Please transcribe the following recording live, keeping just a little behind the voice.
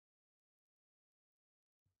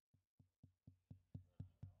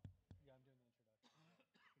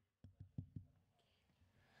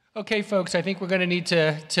Okay, folks, I think we're going to need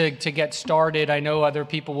to get started. I know other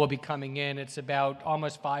people will be coming in. It's about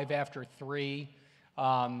almost 5 after 3,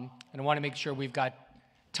 and I want to make sure we've got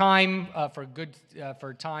time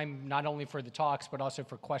for time not only for the talks but also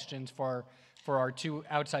for questions for our two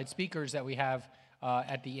outside speakers that we have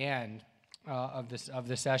at the end of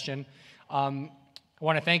the session. I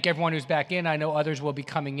want to thank everyone who's back in. I know others will be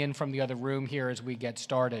coming in from the other room here as we get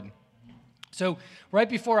started. So right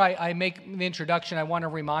before I make the introduction, I want to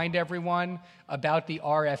remind everyone about the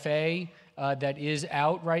RFA that is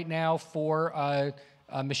out right now for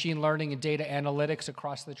machine learning and data analytics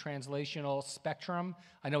across the translational spectrum.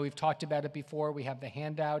 I know we've talked about it before. We have the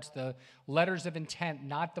handouts, the letters of intent,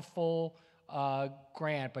 not the full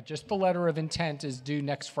grant, but just the letter of intent is due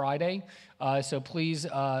next Friday. So please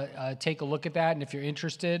take a look at that, and if you're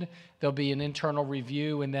interested, there'll be an internal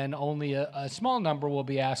review, and then only a small number will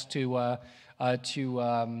be asked to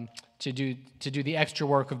do the extra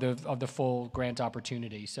work of the full grant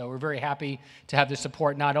opportunity. So we're very happy to have the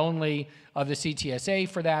support not only of the CTSA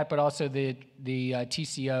for that, but also the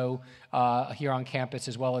TCO here on campus,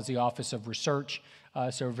 as well as the Office of Research.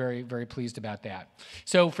 So we're very, very pleased about that.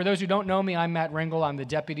 So for those who don't know me, I'm Matt Ringel. I'm the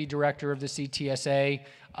Deputy Director of the CTSA.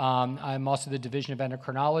 I'm also the Division of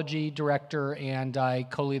Endocrinology Director, and I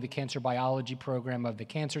co-lead the Cancer Biology Program of the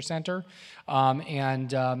Cancer Center.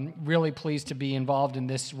 Really pleased to be involved in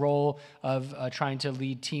this role of trying to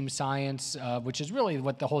lead team science, which is really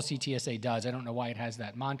what the whole CTSA does. I don't know why it has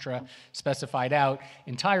that mantra specified out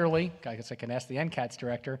entirely. I guess I can ask the NCATS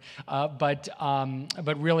director. But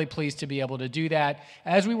really pleased to be able to do that.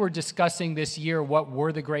 As we were discussing this year what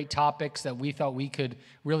were the great topics that we thought we could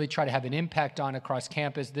really try to have an impact on across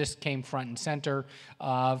campus, this came front and center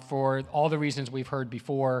for all the reasons we've heard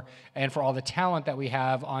before and for all the talent that we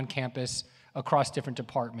have on campus across different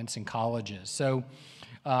departments and colleges. So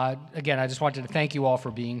again, I just wanted to thank you all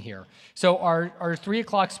for being here. So our 3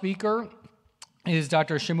 o'clock speaker is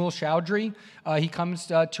Dr. Shimul Chowdhury. He comes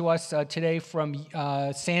to us today from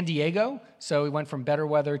San Diego, so he went from better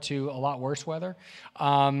weather to a lot worse weather.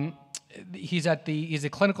 He's a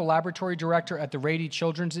clinical laboratory director at the Rady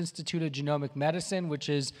Children's Institute of Genomic Medicine, which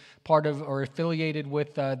is part of or affiliated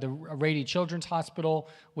with the Rady Children's Hospital,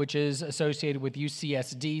 which is associated with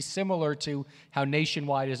UCSD, similar to how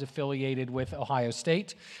Nationwide is affiliated with Ohio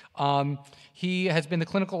State. He has been the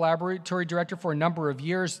clinical laboratory director for a number of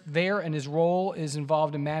years there, and his role is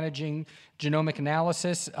involved in managing genomic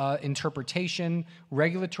analysis, interpretation,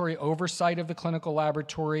 regulatory oversight of the clinical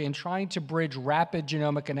laboratory, and trying to bridge rapid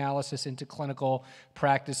genomic analysis into clinical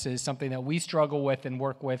practices, something that we struggle with and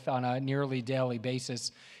work with on a nearly daily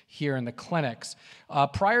basis here in the clinics.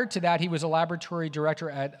 Prior to that, he was a laboratory director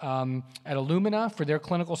at Illumina for their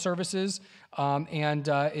clinical services, and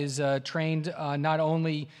is trained not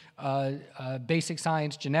only basic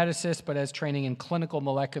science geneticist, but has training in clinical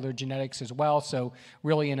molecular genetics as well. So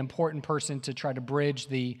really an important person to try to bridge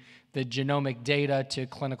the genomic data to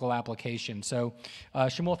clinical application. So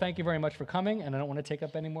Shimul, thank you very much for coming, and I don't want to take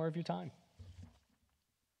up any more of your time.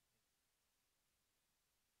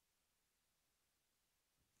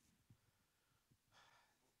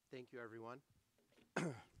 Thank you, everyone.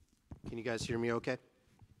 Can you guys hear me okay?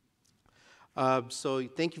 So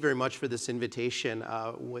thank you very much for this invitation.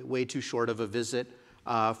 Way too short of a visit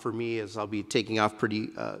for me, as I'll be taking off pretty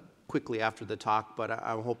quickly after the talk, but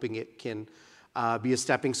I'm hoping it can be a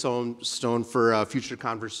stepping stone for future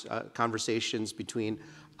conversations between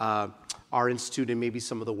our institute and maybe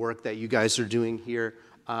some of the work that you guys are doing here.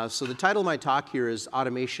 So the title of my talk here is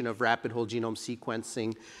Automation of Rapid Whole Genome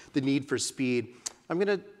Sequencing, the Need for Speed. I'm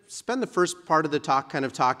going to spend the first part of the talk kind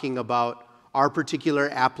of talking about our particular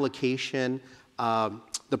application,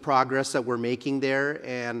 the progress that we're making there,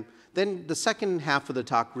 and then the second half of the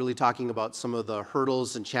talk really talking about some of the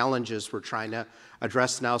hurdles and challenges we're trying to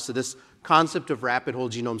address now. So this concept of rapid whole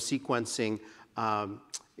genome sequencing,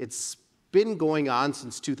 it's been going on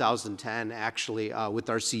since 2010, actually, with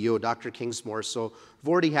our CEO, Dr. Kingsmore. So we've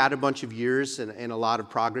already had a bunch of years and a lot of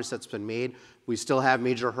progress that's been made. We still have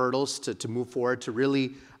major hurdles to move forward to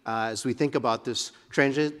really, as we think about this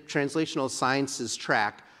translational sciences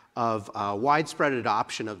track of widespread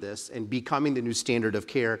adoption of this and becoming the new standard of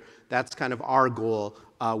care. That's kind of our goal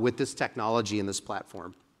with this technology and this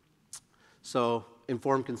platform. So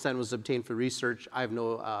informed consent was obtained for research. I have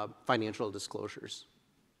no financial disclosures.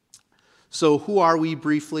 So who are we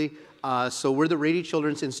briefly? So we're the Rady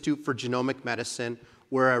Children's Institute for Genomic Medicine.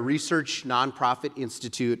 We're a research nonprofit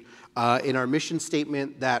institute. In our mission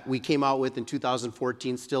statement that we came out with in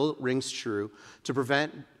 2014 still rings true: to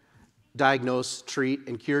prevent diagnose, treat,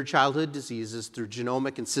 and cure childhood diseases through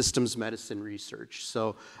genomic and systems medicine research.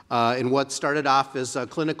 So, and what started off as a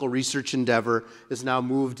clinical research endeavor is now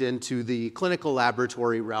moved into the clinical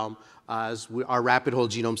laboratory realm our rapid whole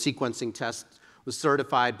genome sequencing test was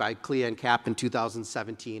certified by CLIA and CAP in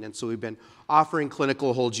 2017, and so we've been offering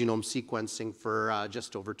clinical whole genome sequencing for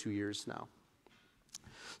just over 2 years now.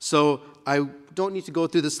 So I don't need to go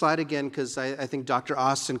through this slide again because I think Dr.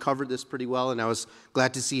 Austin covered this pretty well, and I was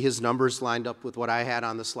glad to see his numbers lined up with what I had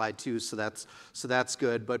on the slide too, so that's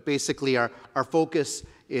good. But basically our focus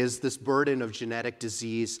is this burden of genetic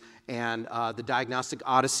disease and the diagnostic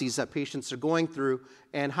odysseys that patients are going through,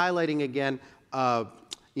 and highlighting again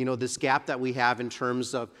this gap that we have in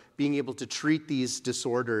terms of being able to treat these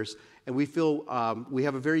disorders. And we feel we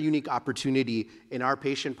have a very unique opportunity in our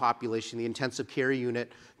patient population, the intensive care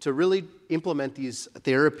unit, to really implement these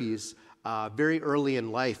therapies very early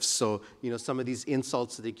in life. So, some of these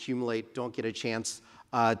insults that accumulate don't get a chance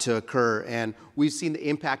to occur. And we've seen the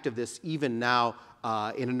impact of this even now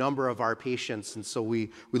in a number of our patients. And so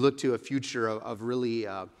we look to a future of really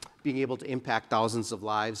being able to impact thousands of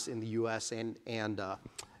lives in the U.S. and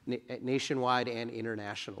nationwide and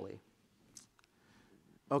internationally.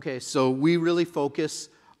 Okay, so we really focus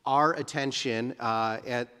our attention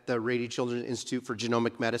at the Rady Children's Institute for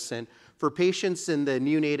Genomic Medicine for patients in the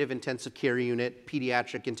neonatal intensive care unit,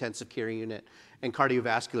 pediatric intensive care unit, and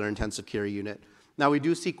cardiovascular intensive care unit. Now, we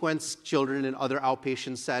do sequence children in other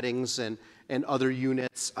outpatient settings and other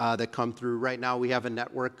units that come through. Right now, we have a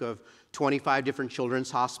network of 25 different children's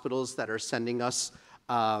hospitals that are sending us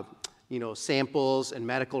samples and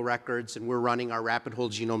medical records, and we're running our rapid whole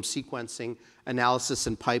genome sequencing analysis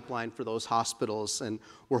and pipeline for those hospitals, and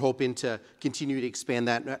we're hoping to continue to expand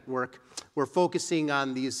that network. We're focusing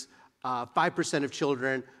on these 5% of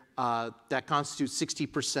children that constitute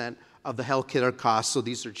 60% of the healthcare costs, so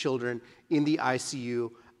these are children in the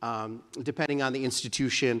ICU. Depending on the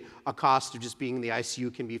institution, a cost of just being in the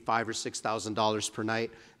ICU can be $5,000 or $6,000 per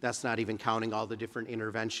night. That's not even counting all the different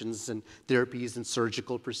interventions and therapies and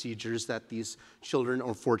surgical procedures that these children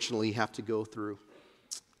unfortunately have to go through.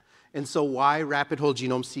 And so why rapid whole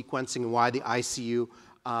genome sequencing and why the ICU?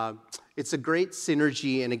 It's a great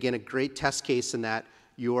synergy and again, a great test case in that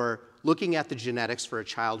you're looking at the genetics for a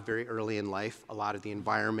child very early in life. A lot of the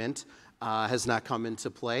environment has not come into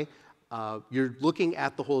play. You're looking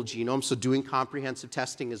at the whole genome, so doing comprehensive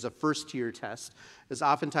testing is a first-tier test, as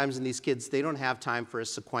oftentimes in these kids, they don't have time for a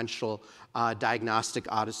sequential diagnostic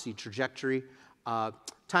odyssey trajectory.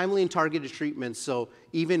 Timely and targeted treatments, so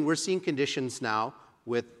even we're seeing conditions now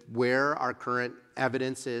with where our current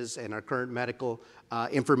evidence is and our current medical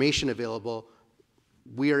information available,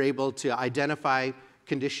 we are able to identify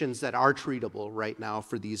conditions that are treatable right now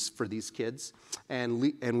for these kids, and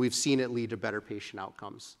we've seen it lead to better patient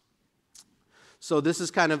outcomes. So this is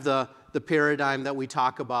kind of the paradigm that we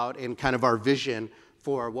talk about and kind of our vision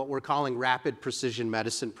for what we're calling Rapid Precision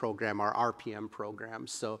Medicine Program, our RPM program.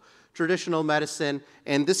 So traditional medicine,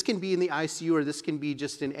 and this can be in the ICU or this can be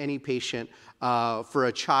just in any patient for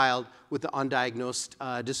a child with an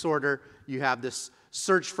undiagnosed disorder. You have this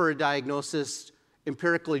search for a diagnosis,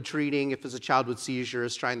 empirically treating if it's a child with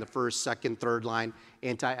seizures, trying the first, second, third line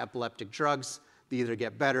anti-epileptic drugs. They either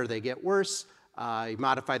get better, they get worse. You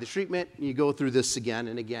modify the treatment, and you go through this again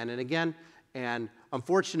and again and again. And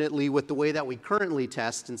unfortunately, with the way that we currently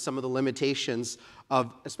test and some of the limitations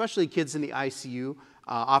of especially kids in the ICU,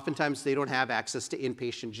 oftentimes they don't have access to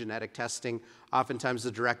inpatient genetic testing. Oftentimes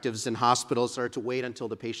the directives in hospitals are to wait until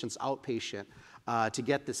the patient's outpatient to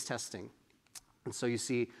get this testing. And so you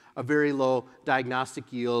see a very low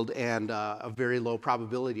diagnostic yield and a very low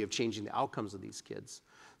probability of changing the outcomes of these kids.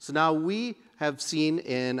 So now we have seen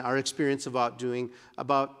in our experience about doing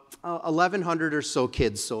about 1,100 or so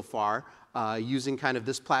kids so far using kind of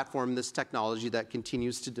this platform, this technology that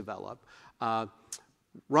continues to develop,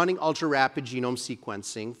 running ultra-rapid genome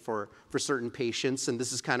sequencing for certain patients. And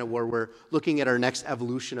this is kind of where we're looking at our next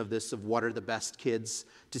evolution of this, of what are the best kids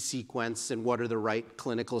to sequence and what are the right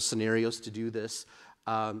clinical scenarios to do this.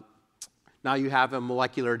 Now you have a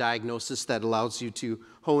molecular diagnosis that allows you to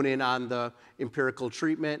hone in on the empirical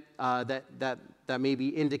treatment that may be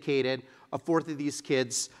indicated. A third of these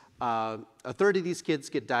kids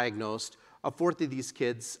get diagnosed. A fourth of these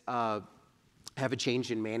kids have a change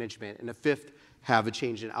in management, and a fifth have a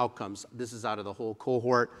change in outcomes. This is out of the whole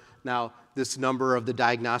cohort. Now, this number of the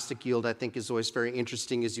diagnostic yield, I think, is always very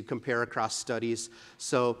interesting as you compare across studies.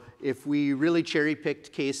 So if we really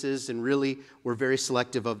cherry-picked cases and really were very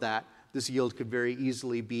selective of that, this yield could very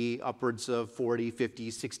easily be upwards of 40,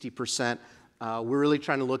 50, 60%. we're really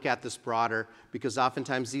trying to look at this broader, because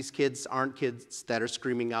oftentimes these kids aren't kids that are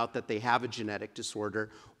screaming out that they have a genetic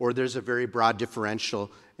disorder, or there's a very broad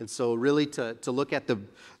differential. And so really to look at the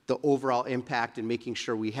overall impact and making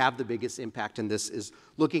sure we have the biggest impact in this is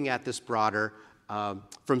looking at this broader.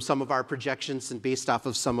 From some of our projections and based off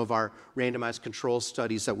of some of our randomized control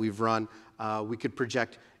studies that we've run, we could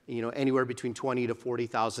project anywhere between 20 to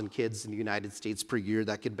 40,000 kids in the United States per year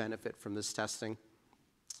that could benefit from this testing.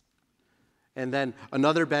 And then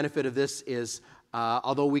another benefit of this is,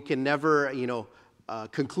 although we can never,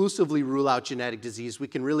 conclusively rule out genetic disease, we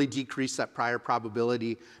can really decrease that prior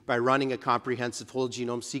probability by running a comprehensive whole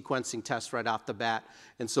genome sequencing test right off the bat.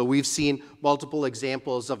 And so we've seen multiple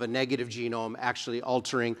examples of a negative genome actually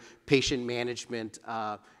altering patient management.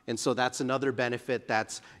 And so that's another benefit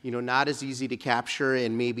that's not as easy to capture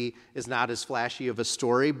and maybe is not as flashy of a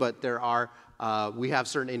story, but there are we have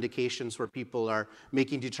certain indications where people are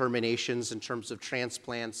making determinations in terms of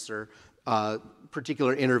transplants or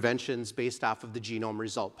particular interventions based off of the genome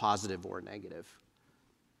result, positive or negative.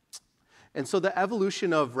 And so the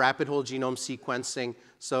evolution of rapid whole genome sequencing,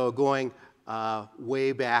 so going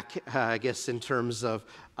way back, I guess, in terms of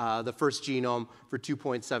the first genome for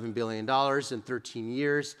 $2.7 billion in 13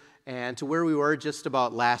 years, and to where we were just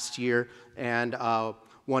about last year, and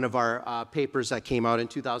one of our papers that came out in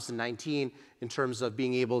 2019 in terms of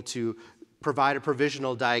being able to provide a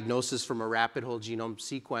provisional diagnosis from a rapid whole genome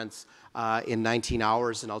sequence in 19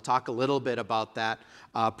 hours, and I'll talk a little bit about that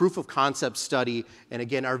proof of concept study, and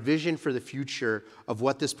again, our vision for the future of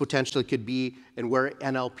what this potentially could be and where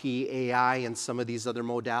NLP, AI, and some of these other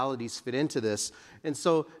modalities fit into this. And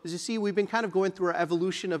so, as you see, we've been kind of going through our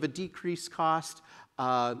evolution of a decreased cost,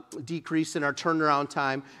 decrease in our turnaround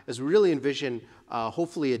time, as we really envision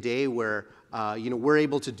hopefully a day where we're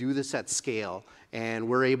able to do this at scale, and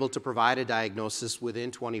we're able to provide a diagnosis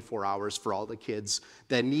within 24 hours for all the kids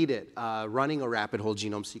that need it, running a rapid whole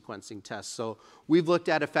genome sequencing test. So we've looked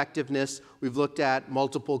at effectiveness, we've looked at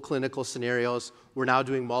multiple clinical scenarios, we're now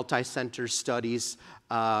doing multi-center studies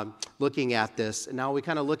looking at this, and now we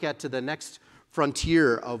kind of look at to the next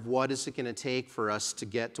frontier of what is it going to take for us to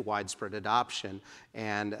get to widespread adoption.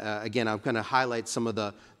 And again, I'm going to highlight some of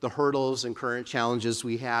the hurdles and current challenges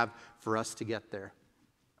we have for us to get there.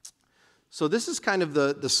 So this is kind of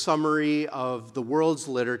the summary of the world's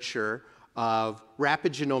literature of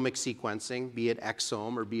rapid genomic sequencing, be it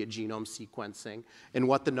exome or be it genome sequencing, and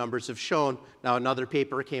what the numbers have shown. Now, another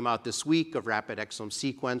paper came out this week of rapid exome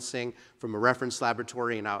sequencing from a reference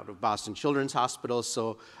laboratory and out of Boston Children's Hospital.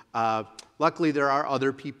 So luckily, there are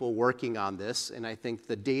other people working on this, and I think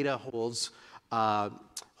the data holds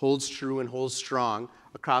true and holds strong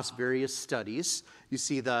across various studies. You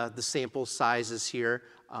see the sample sizes here,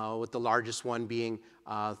 with the largest one being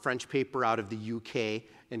a French paper out of the UK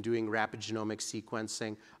and doing rapid genomic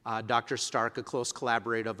sequencing. Dr. Stark, a close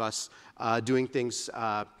collaborator of us, doing things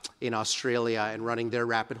in Australia and running their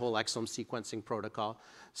rapid whole exome sequencing protocol.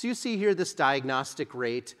 So you see here this diagnostic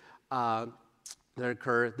rate that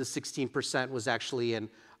occurred. The 16% was actually it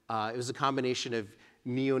was a combination of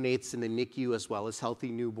neonates in the NICU as well as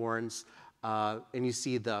healthy newborns. And you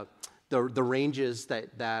see the ranges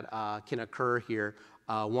that can occur here.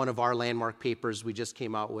 One of our landmark papers we just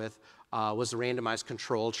came out with was a randomized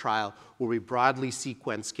control trial where we broadly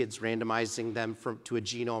sequenced kids, randomizing them to a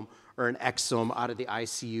genome or an exome out of the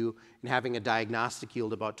ICU and having a diagnostic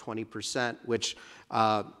yield about 20%, which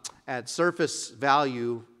at surface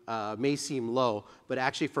value may seem low, but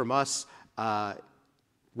actually from us,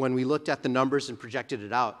 when we looked at the numbers and projected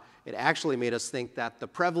it out, it actually made us think that the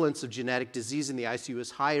prevalence of genetic disease in the ICU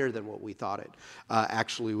is higher than what we thought it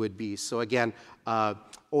actually would be. So again,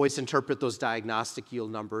 always interpret those diagnostic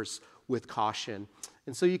yield numbers with caution.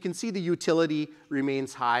 And so you can see the utility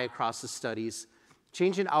remains high across the studies.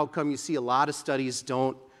 Change in outcome, you see a lot of studies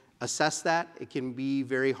don't assess that. It can be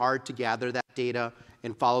very hard to gather that data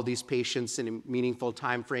and follow these patients in a meaningful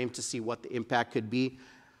time frame to see what the impact could be.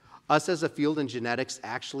 Us as a field in genetics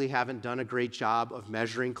actually haven't done a great job of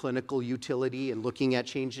measuring clinical utility and looking at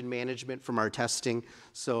change in management from our testing.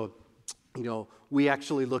 So, we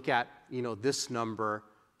actually look at, this number,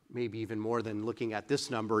 maybe even more than looking at this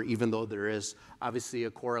number, even though there is obviously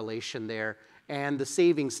a correlation there. And the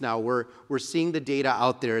savings now, we're seeing the data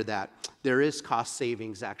out there that there is cost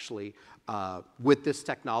savings actually with this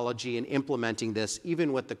technology and implementing this,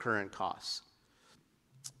 even with the current costs.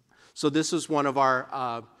 So this is one of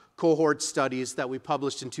our cohort studies that we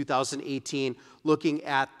published in 2018 looking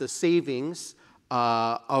at the savings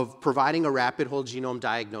of providing a rapid whole genome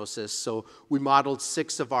diagnosis. So we modeled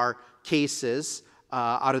 6 of our cases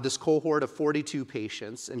out of this cohort of 42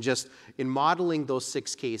 patients, and just in modeling those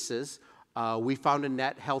 6 cases, we found a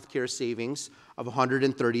net healthcare savings of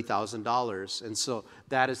 $130,000. And so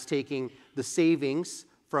that is taking the savings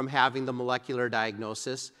from having the molecular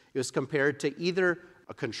diagnosis. It was compared to either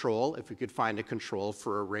a control, if we could find a control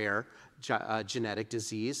for a rare genetic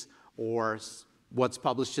disease, or what's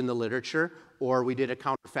published in the literature, or we did a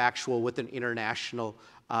counterfactual with an international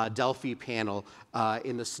Delphi panel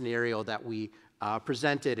in the scenario that we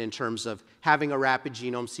presented in terms of having a rapid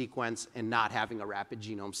genome sequence and not having a rapid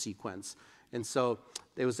genome sequence. And so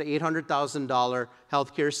there was an $800,000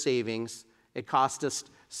 healthcare savings. It cost us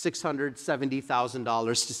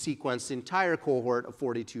 $670,000 to sequence the entire cohort of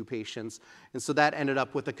 42 patients. And so that ended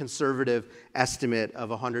up with a conservative estimate of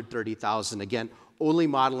 $130,000. Again, only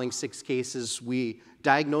modeling 6 cases. We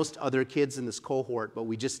diagnosed other kids in this cohort, but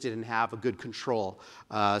we just didn't have a good control.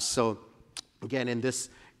 So again, in this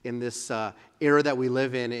era that we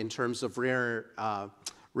live in terms of rare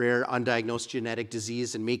undiagnosed genetic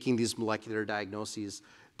disease and making these molecular diagnoses,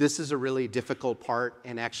 this is a really difficult part.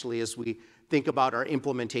 And actually, as we think about our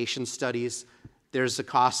implementation studies, there's the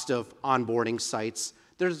cost of onboarding sites,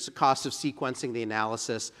 there's the cost of sequencing the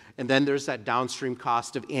analysis, and then there's that downstream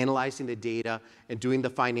cost of analyzing the data and doing the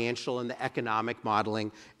financial and the economic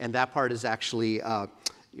modeling, and that part is actually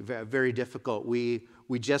very difficult. We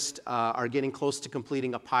just are getting close to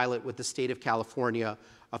completing a pilot with the state of California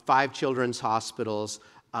of 5 children's hospitals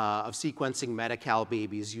of sequencing Medi-Cal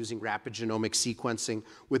babies using rapid genomic sequencing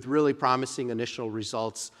with really promising initial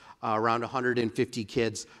results, around 150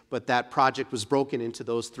 kids. But that project was broken into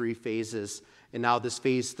those 3 phases. And now this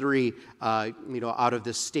phase 3, out of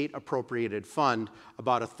this state appropriated fund,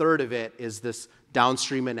 about a third of it is this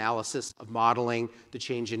downstream analysis of modeling, the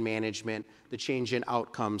change in management, the change in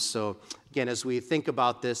outcomes. So again, as we think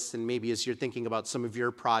about this, and maybe as you're thinking about some of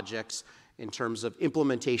your projects in terms of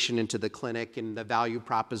implementation into the clinic and the value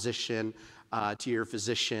proposition to your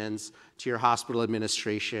physicians, to your hospital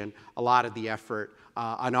administration, a lot of the effort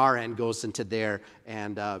on our end goes into there.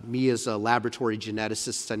 And me as a laboratory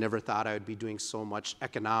geneticist, I never thought I would be doing so much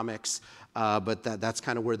economics, but that's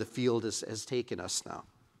kind of where the field has taken us now.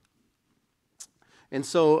 And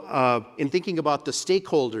so in thinking about the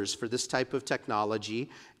stakeholders for this type of technology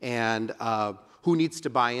and who needs to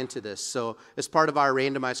buy into this. So as part of our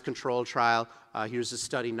randomized control trial, here's a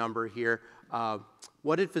study number here.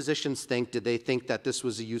 What did physicians think? Did they think that this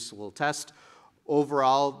was a useful test?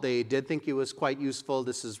 Overall, they did think it was quite useful.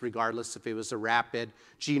 This is regardless if it was a rapid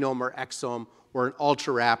genome or exome or an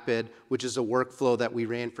ultra-rapid, which is a workflow that we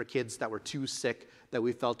ran for kids that were too sick that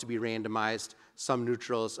we felt to be randomized, some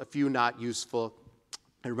neutrals, a few not useful.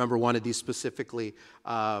 I remember one of these specifically.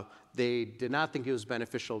 They did not think it was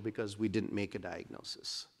beneficial because we didn't make a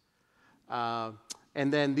diagnosis.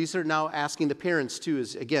 And then these are now asking the parents too,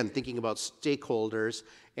 is again thinking about stakeholders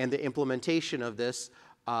and the implementation of this.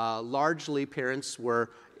 Largely parents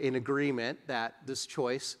were in agreement that this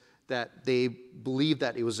choice, that they believed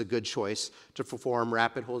that it was a good choice to perform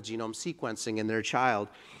rapid whole genome sequencing in their child.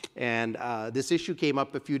 And this issue came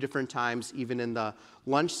up a few different times, even in the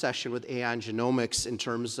lunch session with Aon Genomics in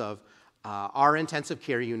terms of our intensive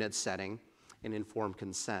care unit setting and informed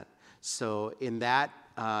consent. So in that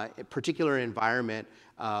particular environment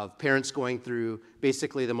of parents going through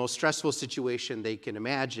basically the most stressful situation they can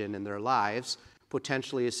imagine in their lives,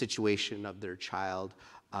 potentially a situation of their child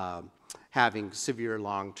having severe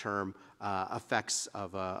long-term effects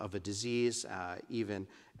of a disease, even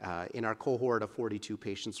in our cohort of 42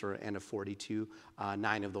 patients or N of 42,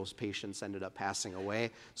 9 of those patients ended up passing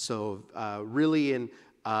away. So really in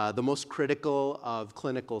the most critical of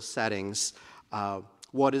clinical settings,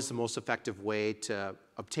 what is the most effective way to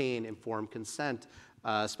obtain informed consent,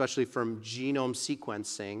 especially from genome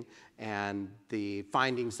sequencing and the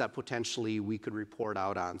findings that potentially we could report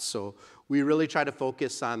out on. So we really try to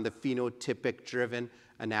focus on the phenotypic-driven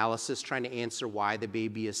analysis, trying to answer why the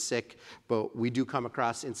baby is sick, but we do come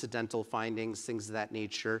across incidental findings, things of that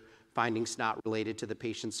nature, findings not related to the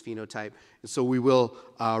patient's phenotype. And so we will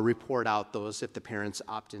report out those if the parents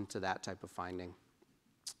opt into that type of finding.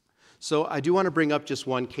 So I do want to bring up just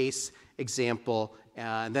one case example,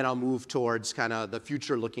 and then I'll move towards kind of the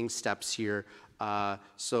future-looking steps here.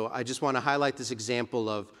 So I just want to highlight this example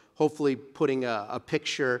of hopefully putting a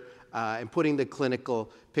picture and putting the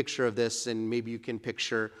clinical picture of this, and maybe you can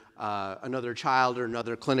picture another child or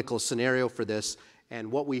another clinical scenario for this,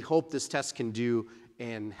 and what we hope this test can do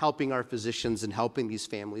in helping our physicians and helping these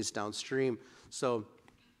families downstream. So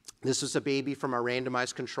this was a baby from our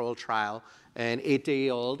randomized control trial, an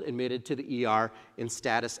 8-day-old admitted to the ER in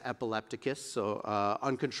status epilepticus, so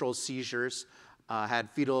uncontrolled seizures, had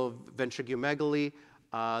fetal ventriculomegaly,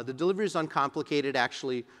 The delivery is uncomplicated,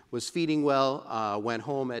 actually was feeding well, went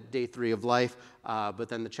home at day 3 of life, but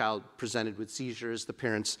then the child presented with seizures. The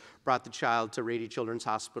parents brought the child to Rady Children's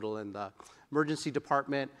Hospital in the emergency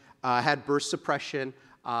department, had burst suppression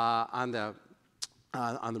on the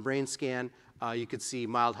brain scan. You could see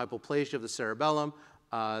mild hypoplasia of the cerebellum.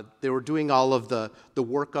 They were doing all of the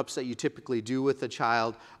workups that you typically do with a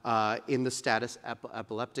child in the status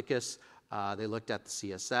epilepticus. They looked at the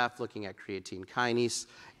CSF, looking at creatine kinase,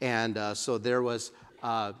 and so there was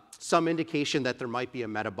some indication that there might be a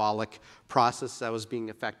metabolic process that was being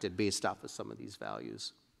affected based off of some of these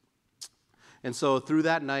values. And so through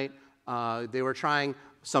that night, they were trying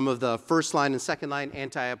some of the first-line and second-line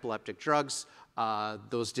anti-epileptic drugs.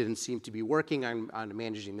 Those didn't seem to be working on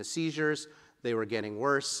managing the seizures. They were getting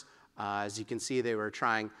worse. As you can see, they were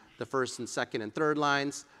trying the first and second and third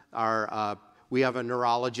lines. We have a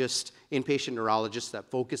neurologist, inpatient neurologist that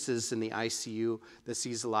focuses in the ICU that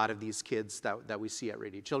sees a lot of these kids that we see at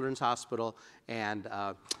Rady Children's Hospital. And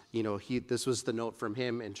this was the note from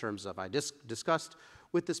him in terms of, I discussed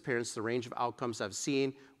with his parents the range of outcomes I've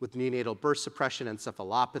seen with neonatal burst suppression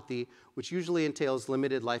encephalopathy, which usually entails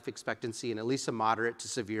limited life expectancy and at least a moderate to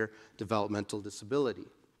severe developmental disability.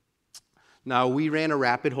 Now, we ran a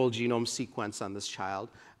rapid whole genome sequence on this child.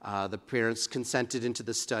 The parents consented into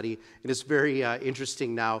the study. It is very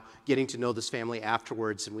interesting now getting to know this family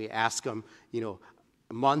afterwards, and we ask them,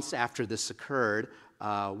 months after this occurred,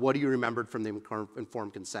 what do you remembered from the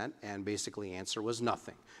informed consent? And basically the answer was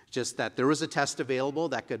nothing. Just that there was a test available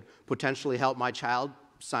that could potentially help my child.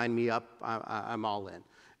 Sign me up, I'm all in.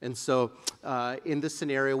 And so in this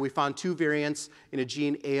scenario, we found 2 variants in a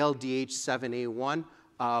gene ALDH7A1,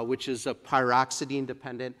 which is a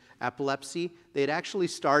pyroxidine-dependent epilepsy. They had actually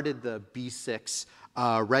started the B6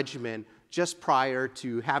 regimen just prior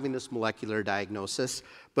to having this molecular diagnosis.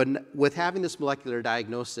 But with having this molecular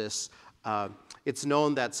diagnosis, it's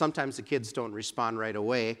known that sometimes the kids don't respond right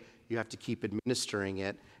away. You have to keep administering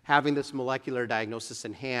it. Having this molecular diagnosis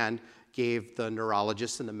in hand gave the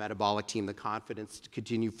neurologist and the metabolic team the confidence to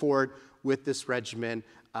continue forward with this regimen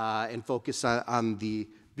and focus on the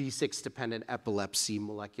B6-dependent epilepsy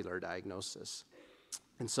molecular diagnosis.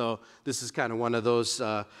 And so this is kind of one of those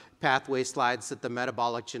pathway slides that the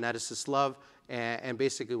metabolic geneticists love. And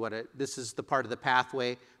basically this is the part of the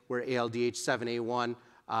pathway where ALDH7A1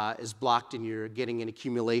 is blocked and you're getting an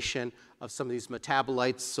accumulation of some of these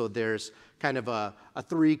metabolites. So there's kind of a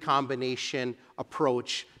 3-combination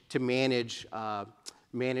approach to manage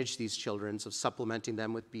these children, of supplementing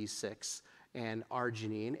them with B6 and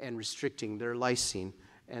arginine and restricting their lysine.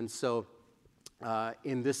 And so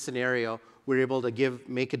in this scenario, we're able to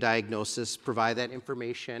make a diagnosis, provide that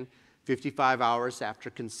information 55 hours after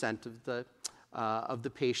consent of the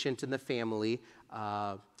patient and the family.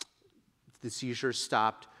 The seizure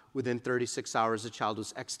stopped. Within 36 hours, the child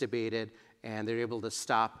was extubated, and they're able to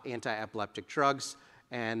stop anti-epileptic drugs.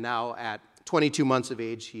 And now at 22 months of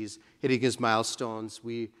age, he's hitting his milestones.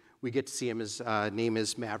 We get to see him. His name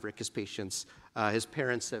is Maverick. His parents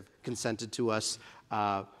have consented to us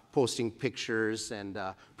posting pictures and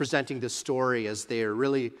presenting this story, as they are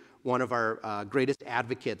really one of our greatest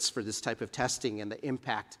advocates for this type of testing and the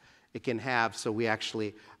impact it can have. So we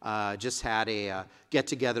actually just had a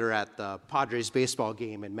get-together at the Padres baseball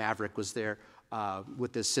game, and Maverick was there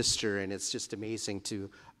with his sister, and it's just amazing to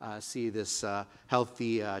see this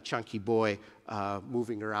healthy, chunky boy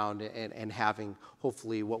moving around and having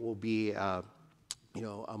hopefully what will be a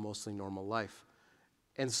mostly normal life.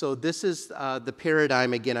 And so this is the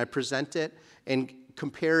paradigm. Again, I present it and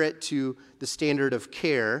compare it to the standard of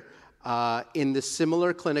care in the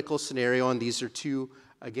similar clinical scenario, and these are 2,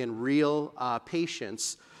 again, real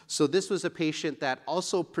patients. So this was a patient that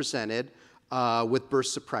also presented with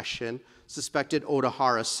burst suppression, suspected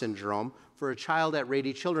Ohtahara syndrome, for a child at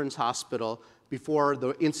Rady Children's Hospital before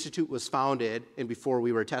the institute was founded and before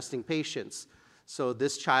we were testing patients. So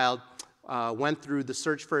this child went through the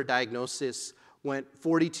search for a diagnosis, went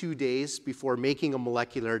 42 days before making a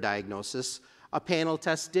molecular diagnosis. A panel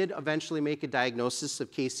test did eventually make a diagnosis of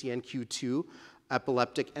KCNQ2,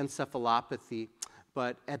 epileptic encephalopathy.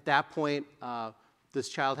 But at that point, this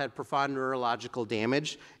child had profound neurological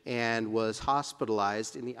damage and was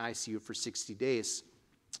hospitalized in the ICU for 60 days.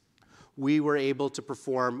 We were able to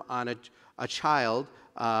perform on a child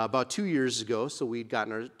about 2 years ago, so we'd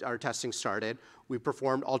gotten our testing started. We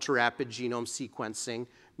performed ultra-rapid genome sequencing,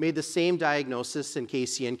 made the same diagnosis in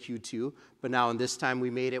KCNQ2, but now in this time we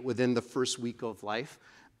made it within the first week of life.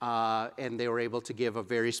 And they were able to give a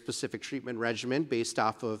very specific treatment regimen based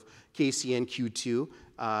off of KCNQ2.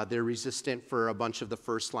 They're resistant for a bunch of the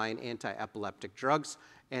first-line anti-epileptic drugs.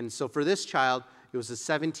 And so for this child, it was a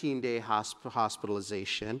 17-day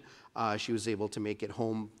hospitalization. She was able to make it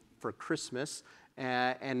home for Christmas.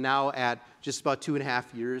 And now at just about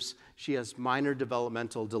 2.5 years, she has minor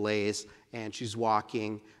developmental delays, and she's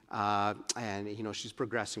walking, and she's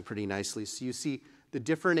progressing pretty nicely. So you see the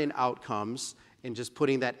different in outcomes and just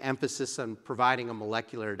putting that emphasis on providing a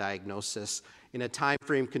molecular diagnosis in a time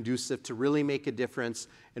frame conducive to really make a difference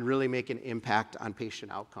and really make an impact on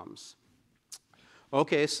patient outcomes.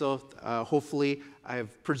 Okay, so hopefully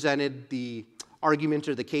I've presented the argument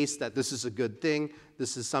or the case that this is a good thing.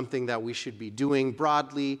 This is something that we should be doing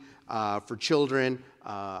broadly for children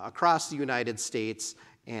across the United States.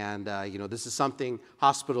 And this is something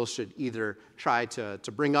hospitals should either try to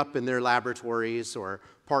bring up in their laboratories or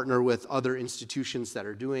partner with other institutions that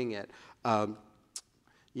are doing it.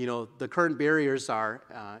 The current barriers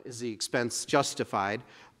are, is the expense justified?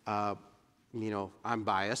 I'm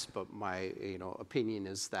biased, but my opinion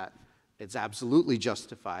is that it's absolutely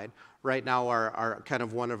justified. Right now, our kind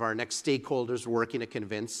of one of our next stakeholders we're working to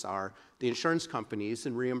convince are the insurance companies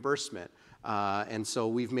and reimbursement. And so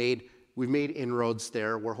we've made inroads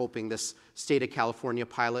there. We're hoping this state of California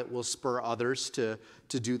pilot will spur others to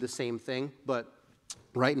do the same thing. But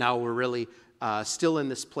right now, we're really still in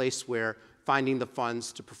this place where finding the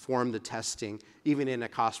funds to perform the testing, even in a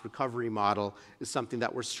cost recovery model, is something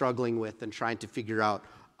that we're struggling with and trying to figure out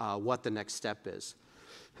what the next step is.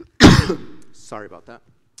 Sorry about that.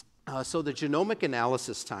 So the genomic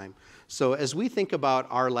analysis time. So as we think about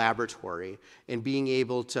our laboratory and being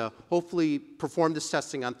able to hopefully perform this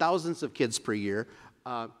testing on thousands of kids per year,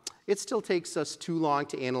 it still takes us too long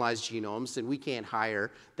to analyze genomes, and we can't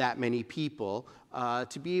hire that many people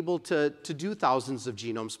to be able to do thousands of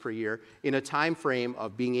genomes per year in a time frame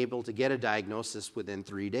of being able to get a diagnosis within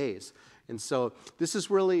 3 days. And so this is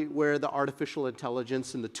really where the artificial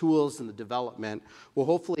intelligence and the tools and the development will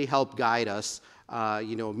hopefully help guide us.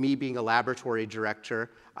 Me being a laboratory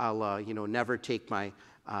director, I'll never take my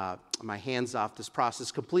hands off this process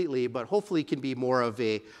completely, but hopefully can be more of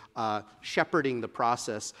a shepherding the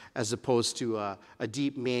process as opposed to a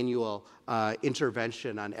deep manual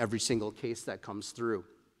intervention on every single case that comes through.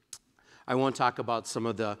 I won't talk about some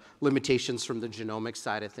of the limitations from the genomic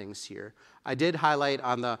side of things here. I did highlight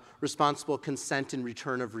on the responsible consent and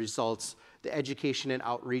return of results. The education and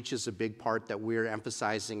outreach is a big part that we're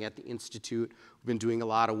emphasizing at the Institute. We've been doing a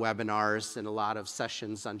lot of webinars and a lot of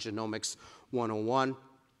sessions on Genomics 101.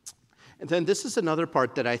 And then this is another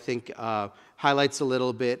part that I think highlights a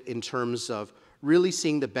little bit in terms of really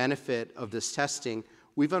seeing the benefit of this testing.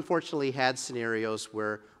 We've unfortunately had scenarios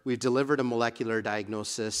where we've delivered a molecular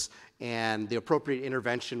diagnosis and the appropriate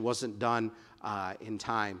intervention wasn't done in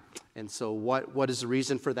time. And so what is the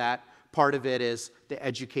reason for that? Part of it is the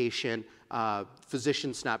education,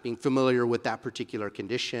 physicians not being familiar with that particular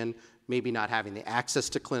condition, maybe not having the access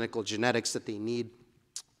to clinical genetics that they need.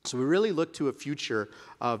 So we really look to a future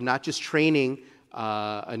of not just training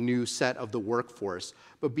a new set of the workforce,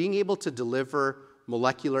 but being able to deliver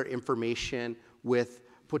molecular information with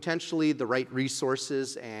potentially the right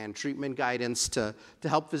resources and treatment guidance to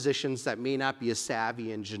help physicians that may not be as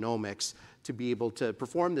savvy in genomics to be able to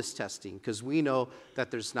perform this testing, because we know that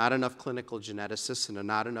there's not enough clinical geneticists and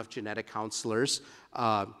not enough genetic counselors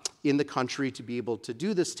in the country to be able to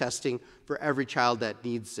do this testing for every child that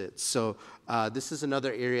needs it. So this is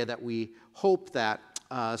another area that we hope that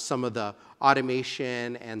some of the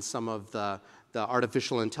automation and some of the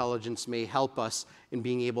artificial intelligence may help us in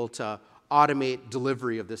being able to automate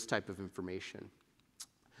delivery of this type of information.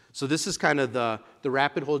 So this is kind of the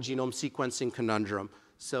rapid whole genome sequencing conundrum.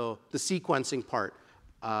 So the sequencing part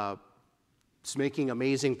is making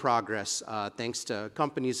amazing progress thanks to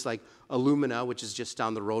companies like Illumina, which is just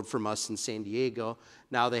down the road from us in San Diego.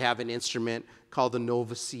 Now they have an instrument called the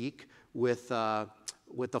NovaSeq with a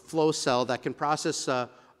flow cell that can process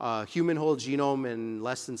a human whole genome in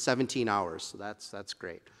less than 17 hours. So that's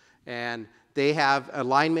great. And they have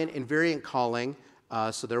alignment and variant calling.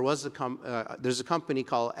 So there's a company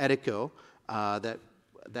called Edico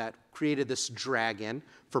that created this dragon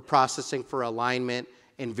for processing for alignment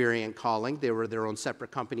and variant calling. They were their own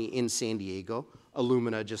separate company in San Diego.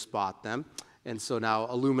 Illumina just bought them. And so now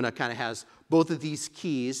Illumina kind of has both of these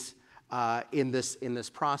keys in this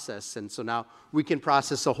process. And so now we can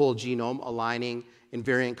process a whole genome, aligning and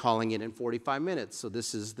variant calling it in 45 minutes. So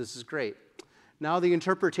this is great. Now the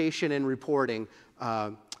interpretation and reporting,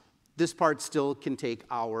 this part still can take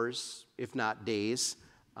hours, if not days.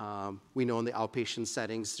 We know in the outpatient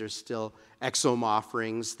settings, there's still exome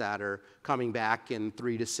offerings that are coming back in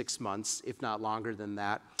 3 to 6 months, if not longer than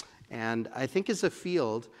that. And I think as a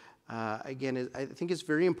field, again, I think it's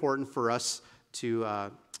very important for us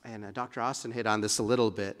and Dr. Austin hit on this a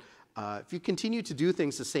little bit, if you continue to do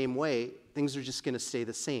things the same way, things are just going to stay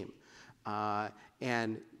the same.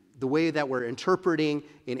 And the way that we're interpreting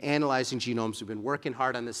and analyzing genomes, we've been working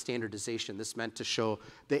hard on this standardization. This meant to show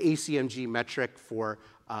the ACMG metric for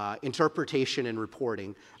interpretation and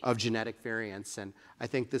reporting of genetic variants. And I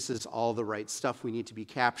think this is all the right stuff we need to be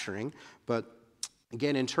capturing. But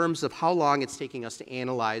again, in terms of how long it's taking us to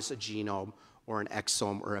analyze a genome or an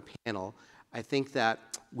exome or a panel, I think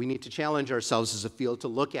that we need to challenge ourselves as a field to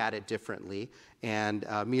look at it differently. And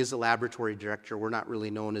me as a laboratory director, we're not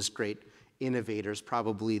really known as great innovators,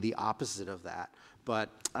 probably the opposite of that. But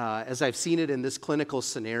as I've seen it in this clinical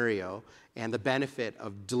scenario and the benefit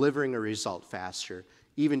of delivering a result faster,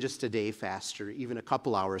 even just a day faster, even a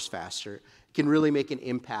couple hours faster, can really make an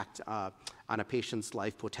impact on a patient's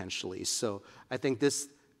life potentially. So I think this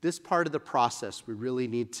part of the process we really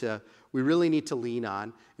need to lean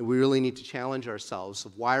on, and we really need to challenge ourselves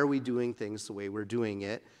of why are we doing things the way we're doing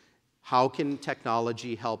it? How can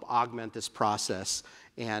technology help augment this process?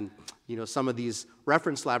 And some of these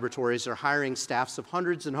reference laboratories are hiring staffs of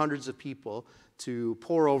hundreds and hundreds of people to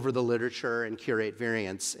pore over the literature and curate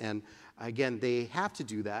variants. And again, they have to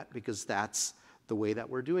do that because that's the way that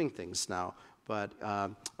we're doing things now. But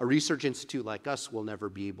a research institute like us will never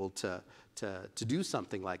be able to do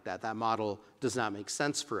something like that. That model does not make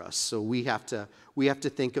sense for us. So we have to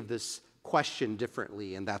think of this question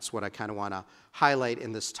differently, and that's what I kind of want to highlight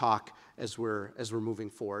in this talk as we're moving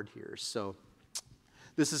forward here. So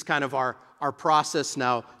this is kind of our process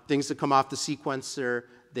now. Things that come off the sequencer,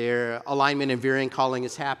 their alignment and variant calling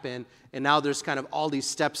has happened, and now there's kind of all these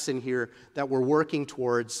steps in here that we're working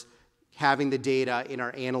towards having the data in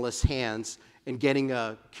our analyst's hands and getting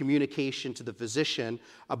a communication to the physician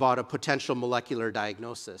about a potential molecular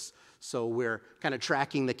diagnosis. So we're kind of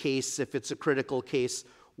tracking the case. If it's a critical case,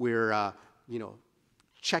 we're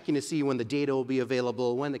checking to see when the data will be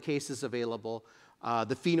available, when the case is available.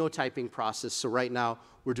 The phenotyping process. So right now,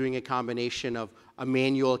 we're doing a combination of a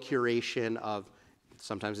manual curation of,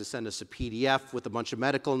 sometimes they send us a PDF with a bunch of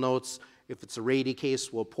medical notes. If it's a Rady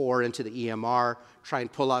case, we'll pour into the EMR, try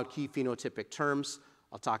and pull out key phenotypic terms.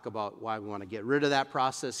 I'll talk about why we want to get rid of that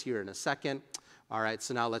process here in a second. All right,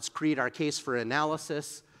 so now let's create our case for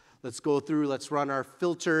analysis. Let's go through, let's run our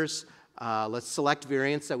filters. Let's select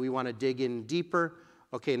variants that we want to dig in deeper.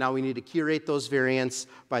 Okay, now we need to curate those variants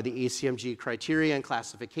by the ACMG criteria and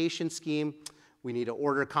classification scheme. We need to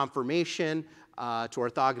order confirmation to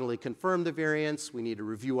orthogonally confirm the variants. We need to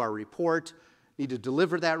review our report, need to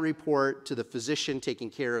deliver that report to the physician taking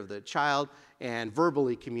care of the child, and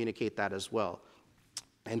verbally communicate that as well.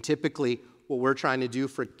 And typically, what we're trying to do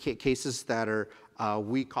for cases that are,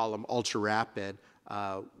 we call them ultra-rapid,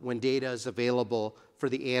 when data is available for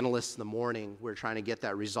the analysts in the morning, we're trying to get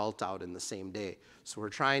that result out in the same day. So we're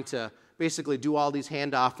trying to basically do all these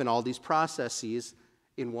handoff and all these processes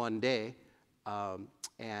in one day,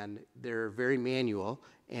 and they're very manual,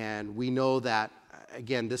 and we know that,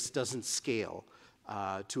 again, this doesn't scale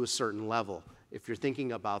to a certain level if you're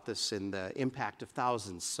thinking about this in the impact of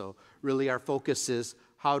thousands. So really our focus is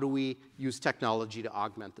how do we use technology to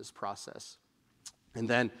augment this process? And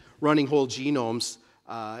then running whole genomes,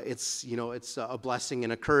 it's a blessing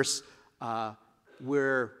and a curse.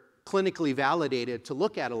 We're clinically validated to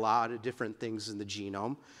look at a lot of different things in the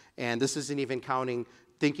genome, and this isn't even counting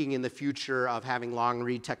thinking in the future of having long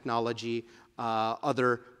read technology,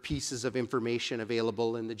 other pieces of information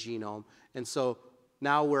available in the genome. And so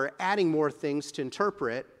now we're adding more things to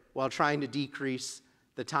interpret while trying to decrease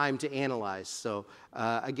the time to analyze. So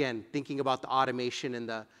again, thinking about the automation and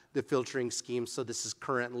the filtering scheme. So this is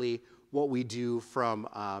currently what we do from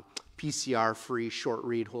PCR-free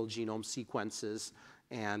short-read whole genome sequences,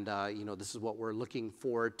 and this is what we're looking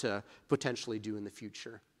forward to potentially do in the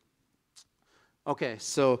future. Okay,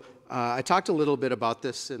 so I talked a little bit about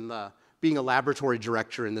this in being a laboratory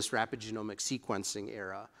director in this rapid genomic sequencing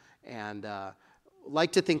era, and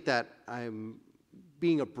like to think that I'm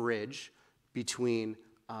being a bridge between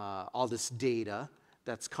all this data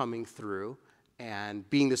that's coming through and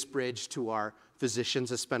being this bridge to our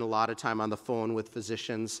physicians. I spend a lot of time on the phone with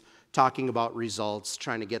physicians talking about results,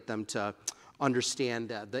 trying to get them to understand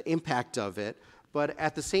the impact of it. But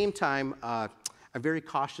at the same time, I'm very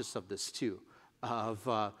cautious of this too,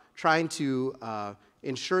 of trying to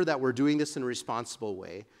ensure that we're doing this in a responsible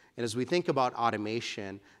way. And as we think about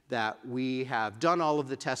automation, that we have done all of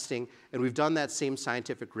the testing and we've done that same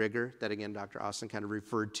scientific rigor that, again, Dr. Austin kind of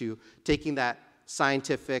referred to, taking that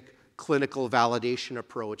scientific clinical validation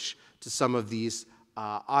approach to some of these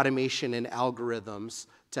automation and algorithms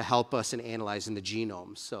to help us in analyzing the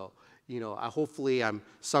genome. So hopefully I'm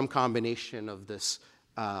some combination of this,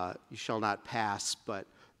 you shall not pass, but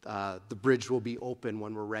the bridge will be open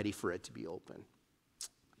when we're ready for it to be open.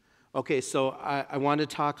 Okay, so I want to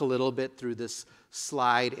talk a little bit through this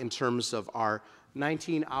slide in terms of our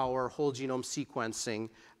 19-hour whole genome sequencing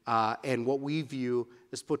and what we view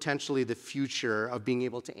as potentially the future of being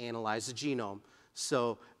able to analyze a genome.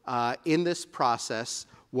 So in this process,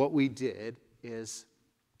 what we did is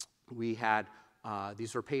we had,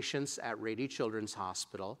 these were patients at Rady Children's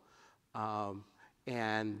Hospital,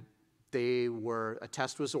 and a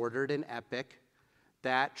test was ordered in Epic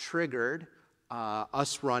that triggered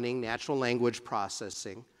us running natural language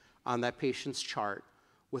processing on that patient's chart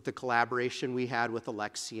with the collaboration we had with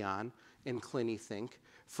Alexion and CliniThink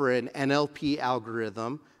for an NLP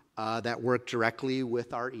algorithm that worked directly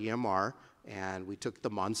with our EMR. And we took the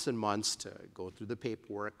months and months to go through the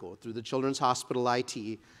paperwork, go through the Children's Hospital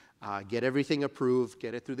IT, get everything approved,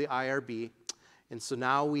 get it through the IRB. And so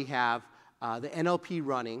now we have the NLP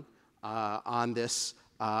running on this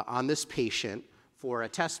patient for a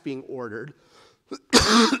test being ordered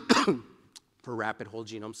for rapid whole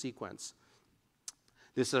genome sequence.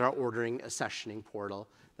 This is our ordering accessioning portal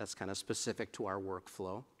that's kind of specific to our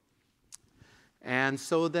workflow. And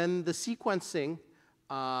so then the sequencing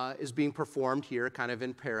is being performed here kind of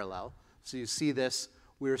in parallel. So you see this,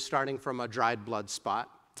 we're starting from a dried blood spot,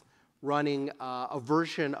 running a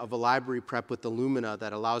version of a library prep with Illumina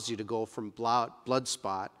that allows you to go from blood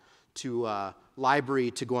spot to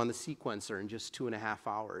library to go on the sequencer in just 2.5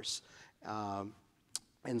 hours.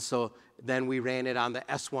 And so then we ran it on the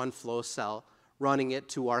S1 flow cell, running it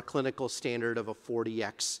to our clinical standard of a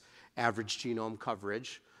 40x average genome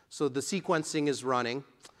coverage. So the sequencing is running.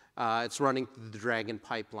 It's running through the Dragon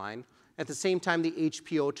pipeline. At the same time, the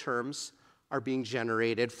HPO terms are being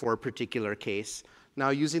generated for a particular case. Now,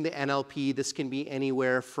 using the NLP, this can be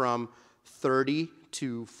anywhere from 30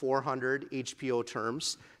 to 400 HPO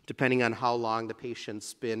terms, depending on how long the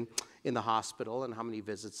patient's been in the hospital and how many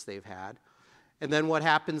visits they've had. And then what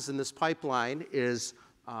happens in this pipeline is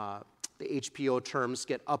the HPO terms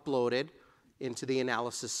get uploaded into the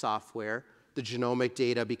analysis software. The genomic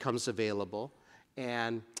data becomes available,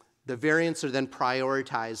 and the variants are then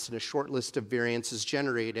prioritized, and a short list of variants is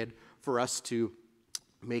generated for us to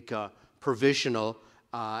make a provisional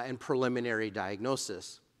and preliminary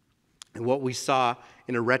diagnosis. And what we saw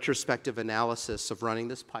in a retrospective analysis of running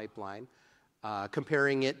this pipeline,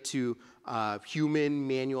 comparing it to human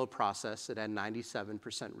manual process, it had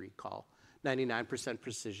 97% recall, 99%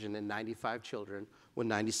 precision, and 95 children with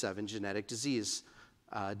 97 genetic diseases.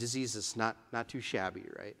 Not too shabby,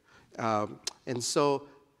 right? And so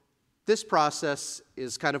this process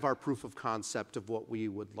is kind of our proof of concept of what we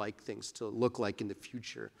would like things to look like in the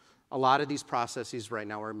future. A lot of these processes right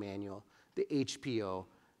now are manual. The HPO,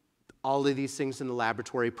 all of these things in the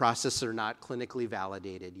laboratory process are not clinically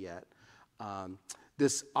validated yet.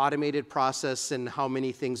 This automated process and how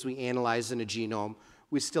many things we analyze in a genome,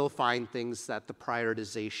 we still find things that the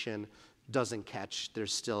prioritization doesn't catch.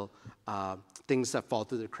 There's still things that fall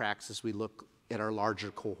through the cracks as we look at our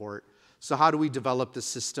larger cohort. So how do we develop the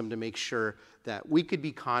system to make sure that we could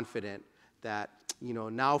be confident that,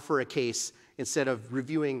 now for a case, instead of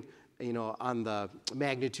reviewing, on the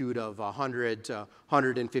magnitude of 100 to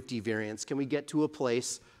 150 variants, can we get to a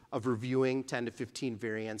place of reviewing 10 to 15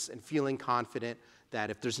 variants and feeling confident that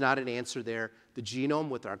if there's not an answer there, the genome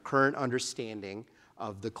with our current understanding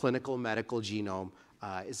of the clinical medical genome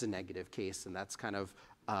is a negative case, and that's kind of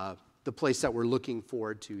the place that we're looking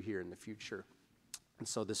forward to here in the future. And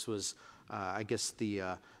so this was, I guess,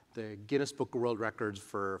 the Guinness Book of World Records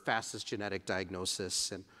for fastest genetic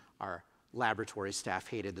diagnosis, and our laboratory staff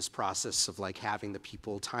hated this process of like having the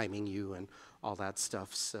people timing you and all that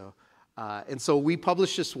stuff. So, and so we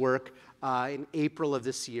published this work in April of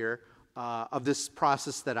this year of this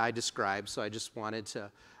process that I described. So I just wanted to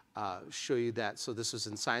show you that. So this was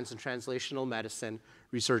in Science and Translational Medicine,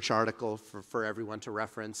 research article for everyone to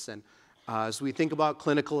reference. And as we think about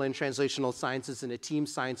clinical and translational sciences and a team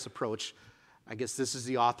science approach, I guess this is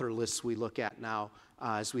the author list we look at now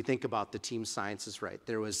as we think about the team sciences, right?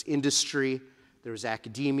 There was industry, there was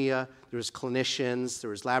academia, there was clinicians, there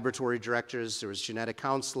was laboratory directors, there was genetic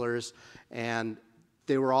counselors, and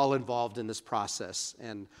they were all involved in this process.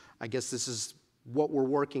 And I guess this is what we're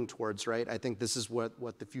working towards, right? I think this is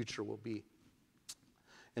what the future will be.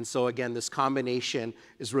 And so again, this combination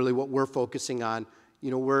is really what we're focusing on.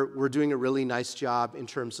 We're doing a really nice job in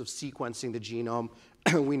terms of sequencing the genome.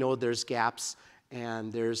 We know there's gaps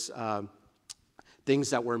and there's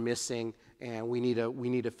things that we're missing, and we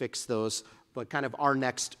need to fix those. But kind of our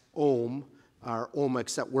next our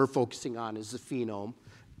omics that we're focusing on is the phenome.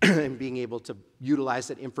 and being able to utilize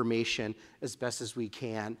that information as best as we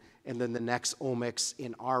can. And then the next omics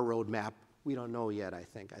in our roadmap, we don't know yet, I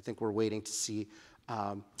think. I think we're waiting to see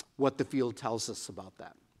what the field tells us about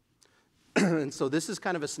that. And so this is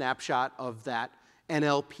kind of a snapshot of that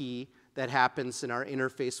NLP that happens in our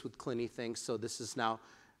interface with CliniThink. So this is now,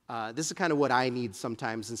 this is kind of what I need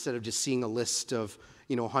sometimes. Instead of just seeing a list of,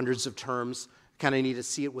 hundreds of terms, kind of need to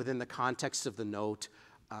see it within the context of the note.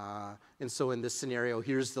 And so in this scenario,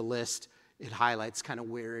 here's the list. It highlights kind of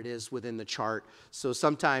where it is within the chart. So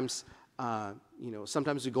sometimes,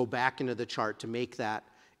 sometimes we go back into the chart to make that,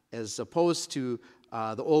 as opposed to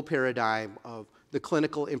the old paradigm of the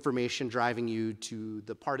clinical information driving you to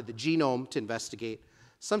the part of the genome to investigate.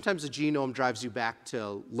 Sometimes the genome drives you back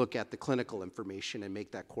to look at the clinical information and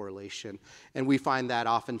make that correlation. And we find that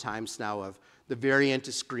oftentimes now of the variant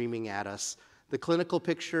is screaming at us. The clinical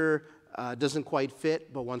picture doesn't quite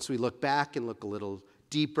fit, but once we look back and look a little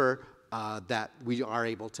deeper, that we are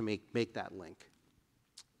able to make that link.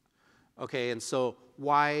 Okay, and so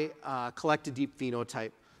why collect a deep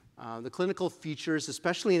phenotype? The clinical features,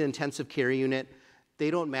 especially in intensive care unit,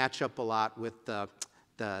 they don't match up a lot with the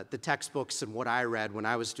textbooks and what I read when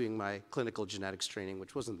I was doing my clinical genetics training,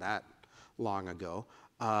 which wasn't that long ago.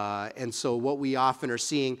 And so what we often are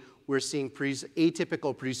seeing, we're seeing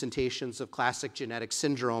atypical presentations of classic genetic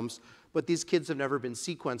syndromes, but these kids have never been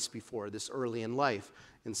sequenced before this early in life.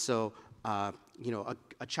 And so, a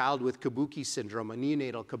child with Kabuki syndrome, a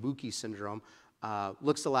neonatal Kabuki syndrome,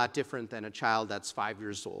 looks a lot different than a child that's 5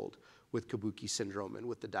 years old with Kabuki syndrome and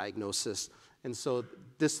with the diagnosis. And so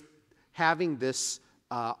having this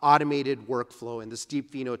automated workflow and this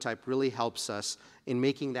deep phenotype really helps us in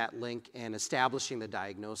making that link and establishing the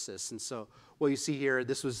diagnosis. And so what you see here,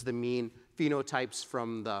 this was the mean phenotypes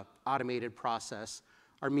from the automated process.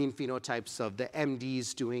 Our mean phenotypes of the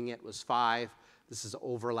MDs doing it was 5. This is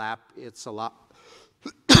overlap. It's a lot,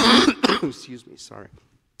 excuse me, sorry.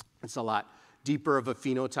 It's a lot deeper of a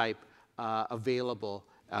phenotype available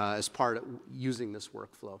as part of using this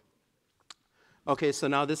workflow. Okay, so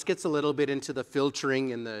now this gets a little bit into the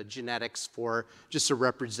filtering and the genetics for just a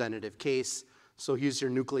representative case. So here's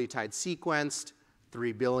your nucleotide sequenced,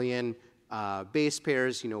 3 billion base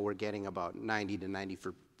pairs. We're getting about 90 to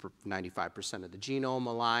 95% of the genome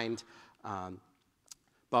aligned.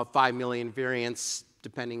 About 5 million variants,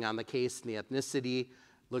 depending on the case and the ethnicity,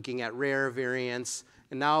 looking at rare variants,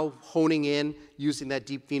 and now honing in, using that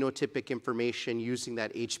deep phenotypic information, using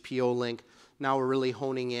that HPO link. Now we're really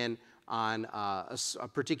honing in on a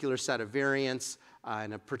particular set of variants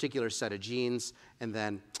and a particular set of genes. And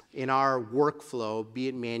then in our workflow, be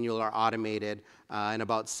it manual or automated, in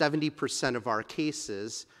about 70% of our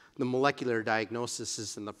cases, the molecular diagnosis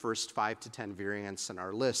is in the first 5 to 10 variants in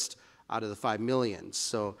our list out of the 5 million.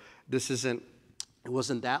 So it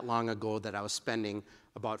wasn't that long ago that I was spending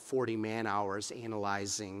about 40 man-hours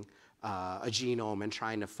analyzing a genome and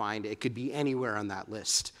trying to find it. It could be anywhere on that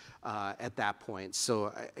list at that point.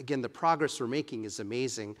 So again, the progress we're making is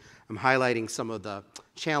amazing. I'm highlighting some of the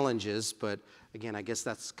challenges, but again, I guess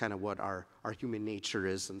that's kind of what our human nature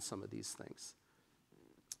is in some of these things.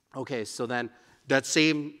 Okay, so then that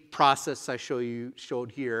same process I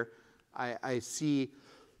showed here, I see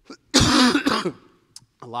a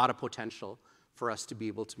lot of potential for us to be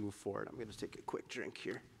able to move forward. I'm going to take a quick drink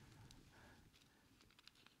here.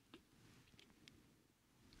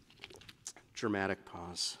 Dramatic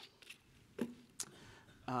pause.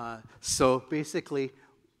 So basically,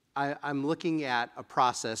 I'm looking at a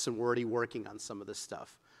process, and we're already working on some of this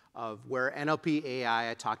stuff, of where NLP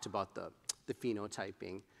AI, I talked about the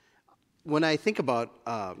phenotyping. When I think about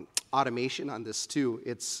automation on this too,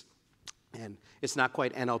 it's not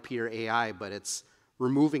quite NLP or AI, but it's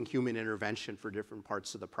removing human intervention for different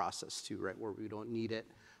parts of the process too, right, where we don't need it.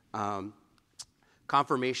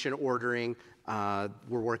 Confirmation ordering,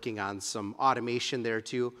 we're working on some automation there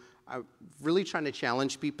too. I'm really trying to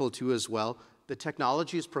challenge people too as well. The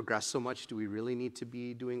technology has progressed so much, do we really need to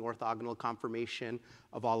be doing orthogonal confirmation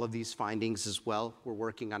of all of these findings as well? We're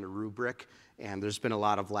working on a rubric, and there's been a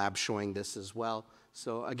lot of labs showing this as well.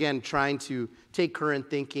 So again, trying to take current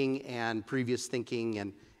thinking and previous thinking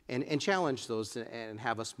and challenge those and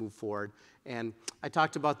have us move forward. And I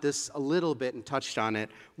talked about this a little bit and touched on it.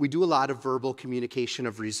 We do a lot of verbal communication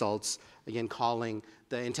of results, again, calling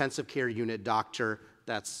the intensive care unit doctor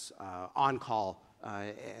that's on call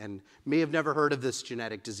and may have never heard of this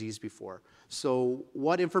genetic disease before. So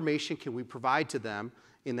what information can we provide to them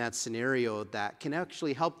in that scenario that can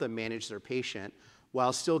actually help them manage their patient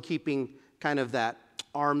while still keeping kind of that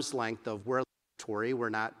arm's length of we're laboratory, we're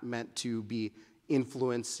not meant to be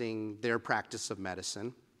influencing their practice of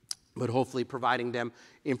medicine. but hopefully providing them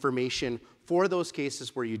information for those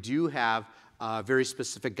cases where you do have very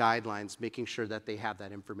specific guidelines, making sure that they have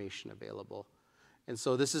that information available. And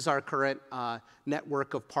so this is our current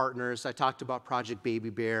network of partners. I talked about Project Baby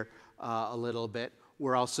Bear a little bit.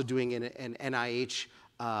 We're also doing an NIH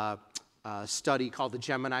study called the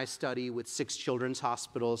Gemini study with 6 children's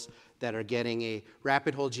hospitals that are getting a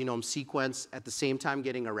rapid whole genome sequence, at the same time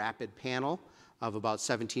getting a rapid panel of about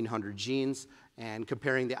 1,700 genes, and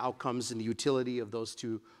comparing the outcomes and the utility of those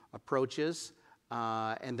 2 approaches.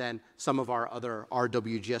 And then some of our other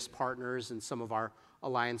RWGS partners and some of our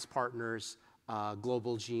alliance partners,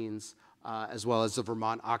 Global Genes, as well as the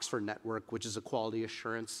Vermont-Oxford Network, which is a quality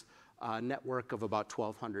assurance network of about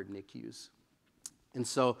 1,200 NICUs. And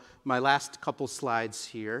so my last couple slides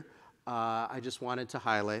here, I just wanted to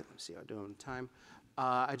highlight, let's see how I'm doing on time.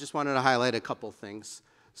 I just wanted to highlight a couple things.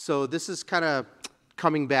 So this is kind of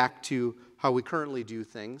coming back to how we currently do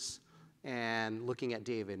things and looking at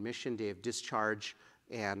day of admission, day of discharge,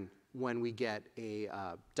 and when we get a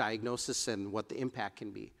diagnosis and what the impact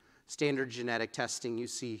can be. Standard genetic testing you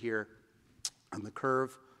see here on the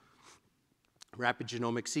curve. Rapid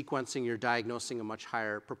genomic sequencing, you're diagnosing a much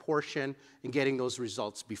higher proportion and getting those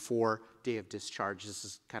results before day of discharge. This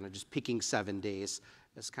is kind of just picking 7 days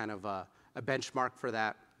as kind of a benchmark for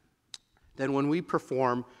that. Then when we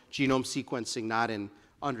perform genome sequencing, not in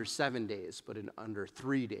under 7 days, but in under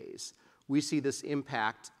 3 days, we see this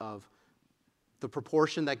impact of the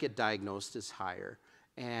proportion that get diagnosed is higher.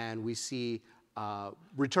 And we see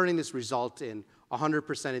returning this result in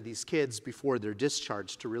 100% of these kids before they're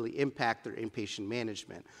discharged to really impact their inpatient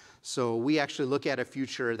management. So we actually look at a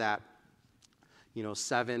future that,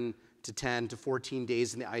 7 to 10 to 14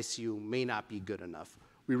 days in the ICU may not be good enough.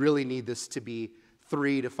 We really need this to be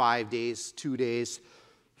 3 to 5 days, 2 days.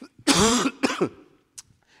 If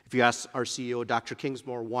you ask our CEO, Dr.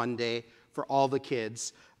 Kingsmore, 1 day for all the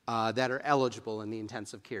kids that are eligible in the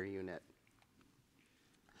intensive care unit.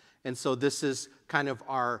 And so this is kind of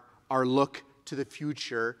our look to the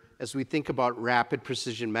future as we think about rapid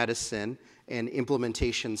precision medicine and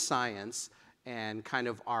implementation science and kind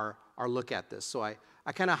of our look at this. So I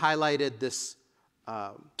kind of highlighted this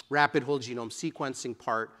rapid whole genome sequencing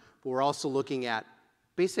part, but we're also looking at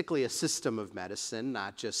basically a system of medicine,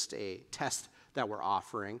 not just a test that we're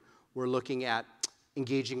offering. We're looking at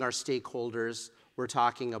engaging our stakeholders. We're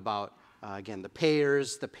talking about, again, the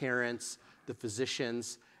payers, the parents, the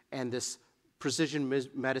physicians, and this precision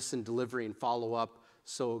medicine delivery and follow-up,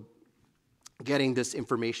 so getting this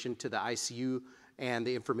information to the ICU and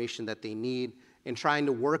the information that they need, and trying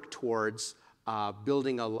to work towards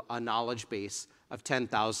building a knowledge base of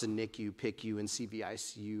 10,000 NICU, PICU, and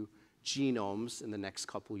CVICU genomes in the next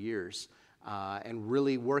couple years, and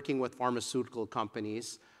really working with pharmaceutical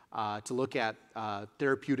companies to look at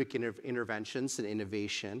therapeutic interventions and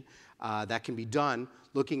innovation that can be done,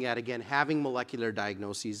 looking at, again, having molecular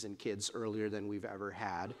diagnoses in kids earlier than we've ever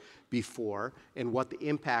had before, and what the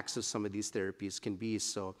impacts of some of these therapies can be.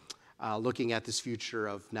 So looking at this future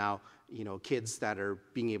of now, kids that are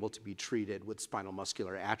being able to be treated with spinal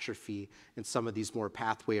muscular atrophy and some of these more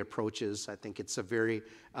pathway approaches, I think it's a very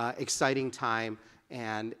exciting time,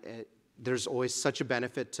 and there's always such a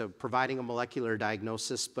benefit to providing a molecular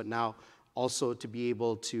diagnosis, but now also to be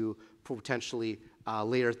able to potentially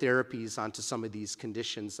layer therapies onto some of these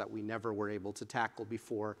conditions that we never were able to tackle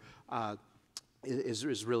before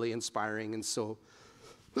is really inspiring. And so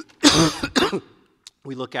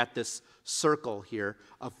we look at this circle here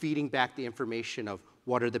of feeding back the information of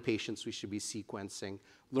what are the patients we should be sequencing,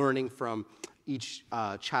 learning from each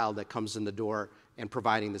child that comes in the door, and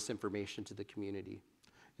providing this information to the community.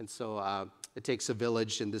 And so it takes a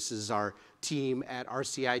village, and this is our team at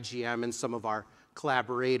RCIGM and some of our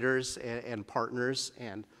collaborators and partners.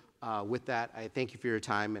 And with that, I thank you for your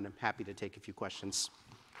time, and I'm happy to take a few questions.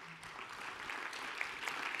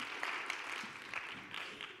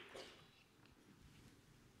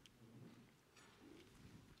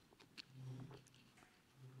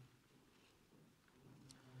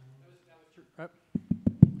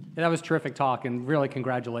 That was terrific talk, and really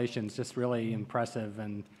congratulations, just really impressive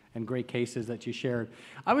and great cases that you shared.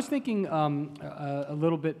 I was thinking a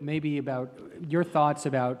little bit maybe about your thoughts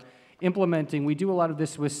about implementing. We do a lot of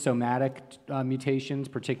this with somatic mutations,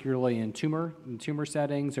 particularly in tumor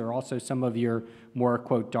settings, or also some of your more,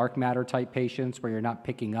 quote, dark matter type patients where you're not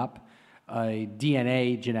picking up a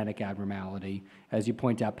DNA genetic abnormality, as you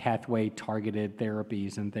point out, pathway targeted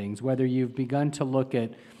therapies and things. Whether you've begun to look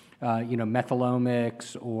at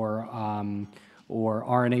methylomics or RNA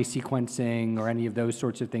sequencing or any of those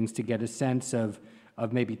sorts of things to get a sense of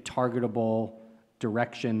maybe targetable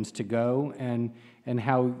directions to go. And and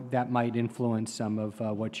how that might influence some of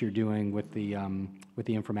what you're doing with the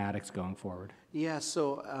informatics going forward. Yeah,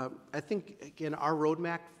 so I think, again, our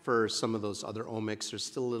roadmap for some of those other omics are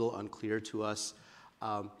still a little unclear to us.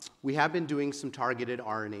 We have been doing some targeted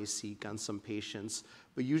RNA-seq on some patients,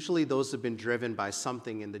 but usually those have been driven by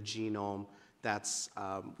something in the genome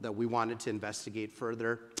that we wanted to investigate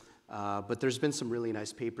further. But there's been some really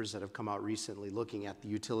nice papers that have come out recently looking at the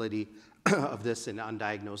utility of this in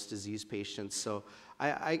undiagnosed disease patients. So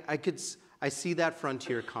I see that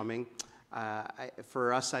frontier coming.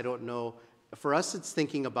 For us, I don't know. For us, it's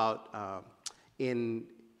thinking about in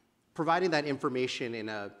providing that information in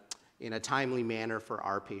a timely manner for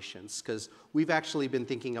our patients, because we've actually been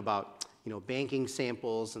thinking about banking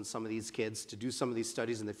samples and some of these kids to do some of these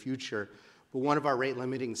studies in the future. But one of our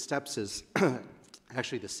rate-limiting steps is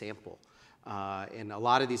actually the sample. And a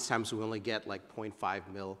lot of these times we only get like 0.5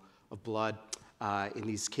 mil of blood in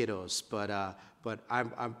these kiddos. But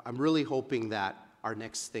I'm really hoping that our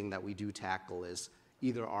next thing that we do tackle is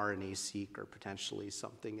either RNA-seq or potentially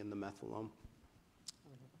something in the methylome.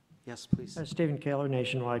 Yes, please. Stephen Kaler,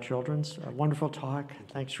 Nationwide Children's. Wonderful talk.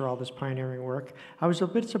 Thanks for all this pioneering work. I was a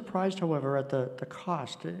bit surprised, however, at the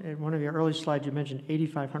cost. In one of your early slides, you mentioned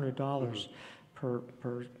 $8,500 per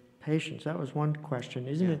patient. That was one question.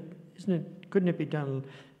 Couldn't it be done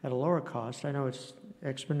at a lower cost? I know it's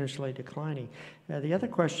exponentially declining. The other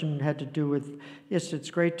question had to do with, yes, it's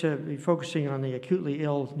great to be focusing on the acutely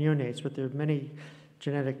ill neonates, but there are many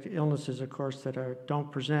genetic illnesses, of course, that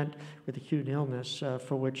don't present with acute illness,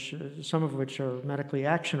 for which some of which are medically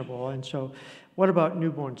actionable. And so, what about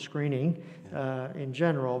newborn screening in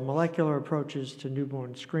general? Molecular approaches to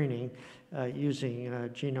newborn screening using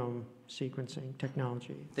genome sequencing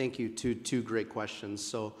technology. Thank you. Two great questions.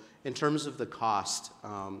 So, in terms of the cost,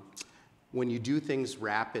 when you do things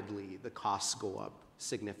rapidly, the costs go up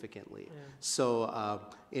significantly. Yeah. So,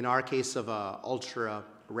 in our case of an ultra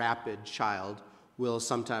rapid child,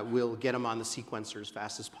 we'll get them on the sequencer as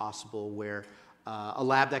fast as possible, where a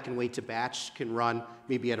lab that can wait to batch can run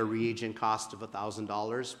maybe at a reagent cost of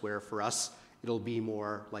 $1,000, where for us it'll be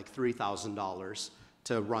more like $3,000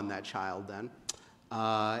 to run that child then.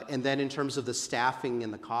 And then in terms of the staffing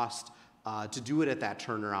and the cost to do it at that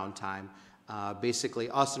turnaround time,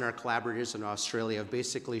 basically us and our collaborators in Australia have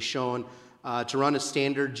basically shown to run a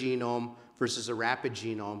standard genome versus a rapid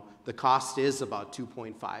genome, the cost is about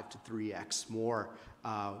 2.5 to 3x more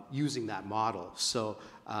using that model. So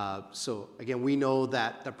again, we know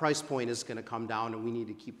that the price point is going to come down, and we need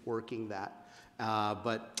to keep working that.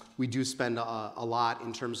 But we do spend a lot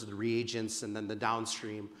in terms of the reagents and then the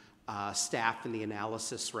downstream staff and the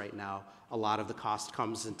analysis right now. A lot of the cost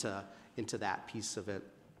comes into that piece of it.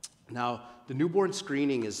 Now, the newborn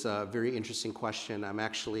screening is a very interesting question. I'm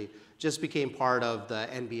actually just became part of the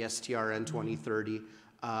NBSTRN 2030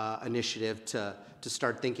 initiative to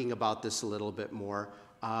start thinking about this a little bit more.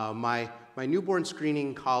 My newborn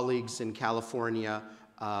screening colleagues in California,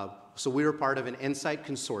 so we were part of an NSIGHT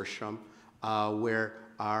consortium where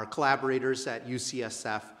our collaborators at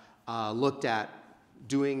UCSF looked at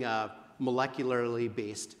doing a molecularly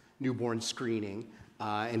based newborn screening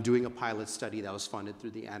and doing a pilot study that was funded through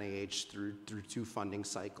the NIH through 2 funding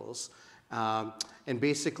cycles. And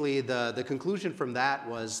basically the conclusion from that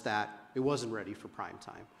was that it wasn't ready for prime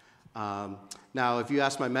time. Now, if you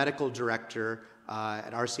ask my medical director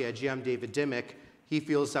at RCIGM, David Dimmick, he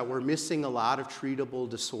feels that we're missing a lot of treatable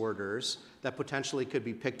disorders that potentially could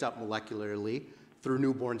be picked up molecularly through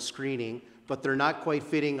newborn screening, but they're not quite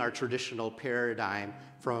fitting our traditional paradigm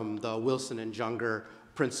from the Wilson and Junger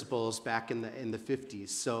principles back in the 50s.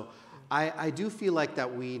 So I do feel like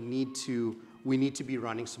that we need to be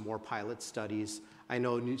running some more pilot studies. I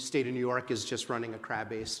know State of New York is just running a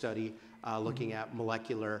crab-based study looking at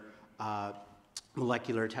molecular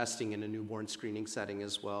testing in a newborn screening setting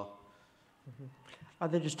as well. Are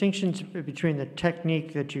there distinctions between the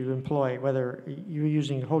technique that you employ, whether you're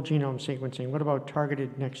using whole genome sequencing? What about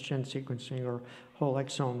targeted next-gen sequencing or whole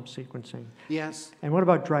exome sequencing? Yes. And what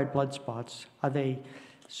about dried blood spots? Are they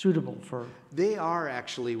suitable for? They are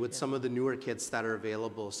actually, with some of the newer kits that are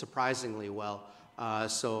available, surprisingly well.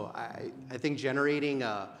 So I think generating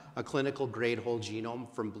a clinical grade whole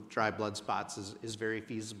genome from dried blood spots is very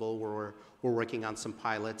feasible. We're working on some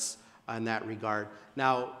pilots in that regard.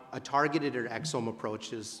 Now, a targeted or exome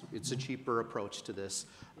approach it's a cheaper approach to this.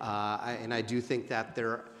 And I do think that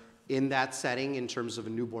in that setting, in terms of a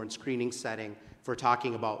newborn screening setting, if we're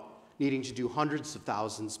talking about needing to do hundreds of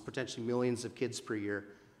thousands, potentially millions of kids per year,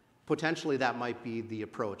 potentially that might be the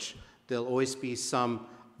approach. There'll always be some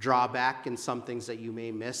drawback in some things that you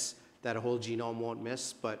may miss that a whole genome won't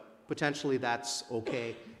miss, but potentially that's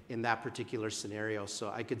okay in that particular scenario.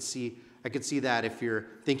 So I could see that if you're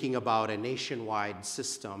thinking about a nationwide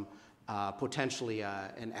system, potentially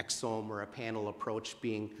an exome or a panel approach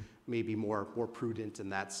being maybe more prudent in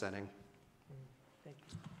that setting.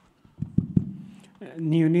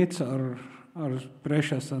 Neonates are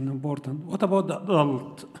precious and important. What about the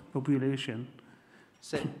adult population?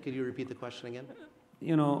 Could you repeat the question again?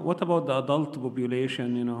 What about the adult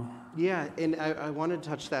population, Yeah, and I want to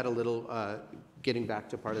touch that a little, getting back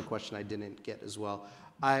to part of the question I didn't get as well.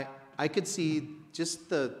 I could see just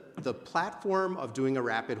the platform of doing a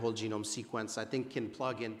rapid whole genome sequence, I think can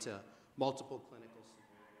plug into multiple clinical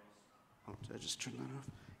scenarios. Oh, did I just turn that off?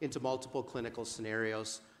 Into multiple clinical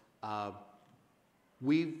scenarios.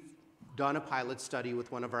 We've done a pilot study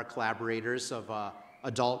with one of our collaborators of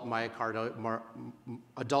adult myocardial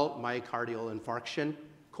infarction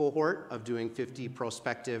cohort of doing 50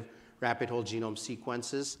 prospective rapid whole genome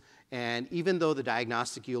sequences. And even though the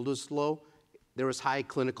diagnostic yield was low, there was high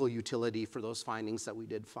clinical utility for those findings that we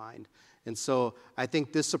did find. And so I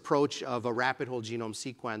think this approach of a rapid whole genome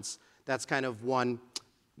sequence, that's kind of one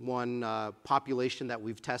population that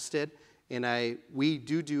we've tested. And we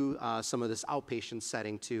do some of this outpatient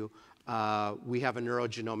setting too. We have a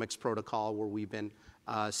neurogenomics protocol where we've been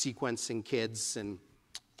sequencing kids and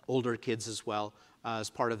older kids as well as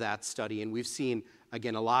part of that study. And we've seen,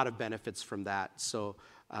 again, a lot of benefits from that. So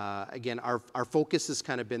again, our focus has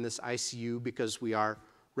kind of been this ICU because we are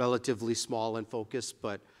relatively small and focused,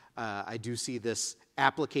 but I do see this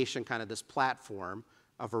application, kind of this platform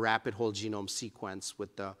of a rapid whole genome sequence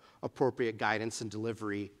with the appropriate guidance and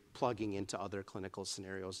delivery plugging into other clinical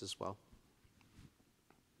scenarios as well.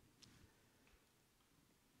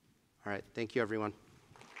 All right, thank you, everyone.